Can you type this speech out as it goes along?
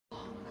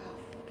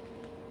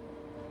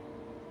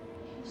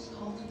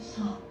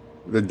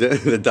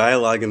The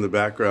dialogue in the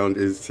background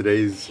is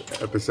today's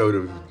episode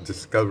of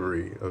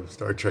Discovery, of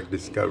Star Trek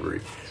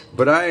Discovery.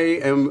 But I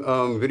am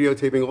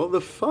videotaping all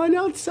the fun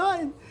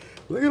outside.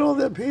 Look at all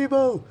the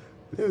people.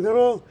 They're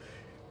all...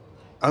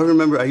 I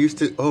remember I used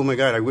to... Oh my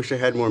God, I wish I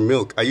had more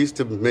milk. I used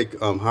to make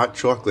hot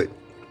chocolate.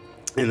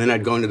 And then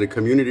I'd go into the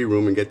community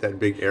room and get that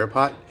big air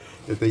pot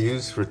that they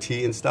use for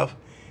tea and stuff.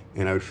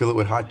 And I would fill it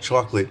with hot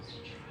chocolate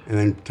and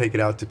then take it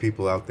out to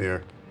people out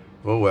there.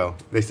 Oh well,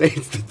 they say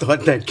it's the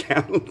thought that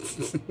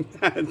counts.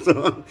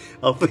 So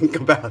I'll think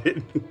about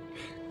it.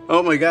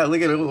 Oh my God,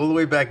 look at it all the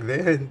way back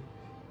there.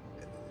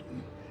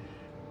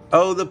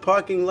 Oh, the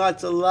parking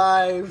lot's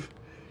alive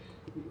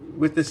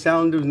with the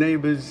sound of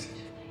neighbors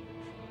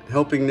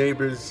helping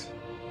neighbors.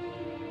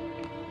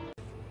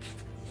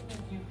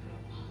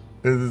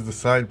 This is the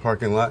side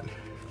parking lot.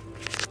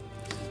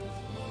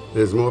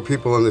 There's more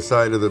people on the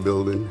side of the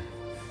building.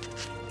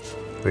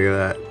 Look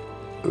at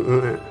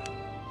that.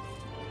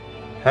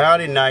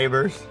 Howdy,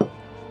 neighbors.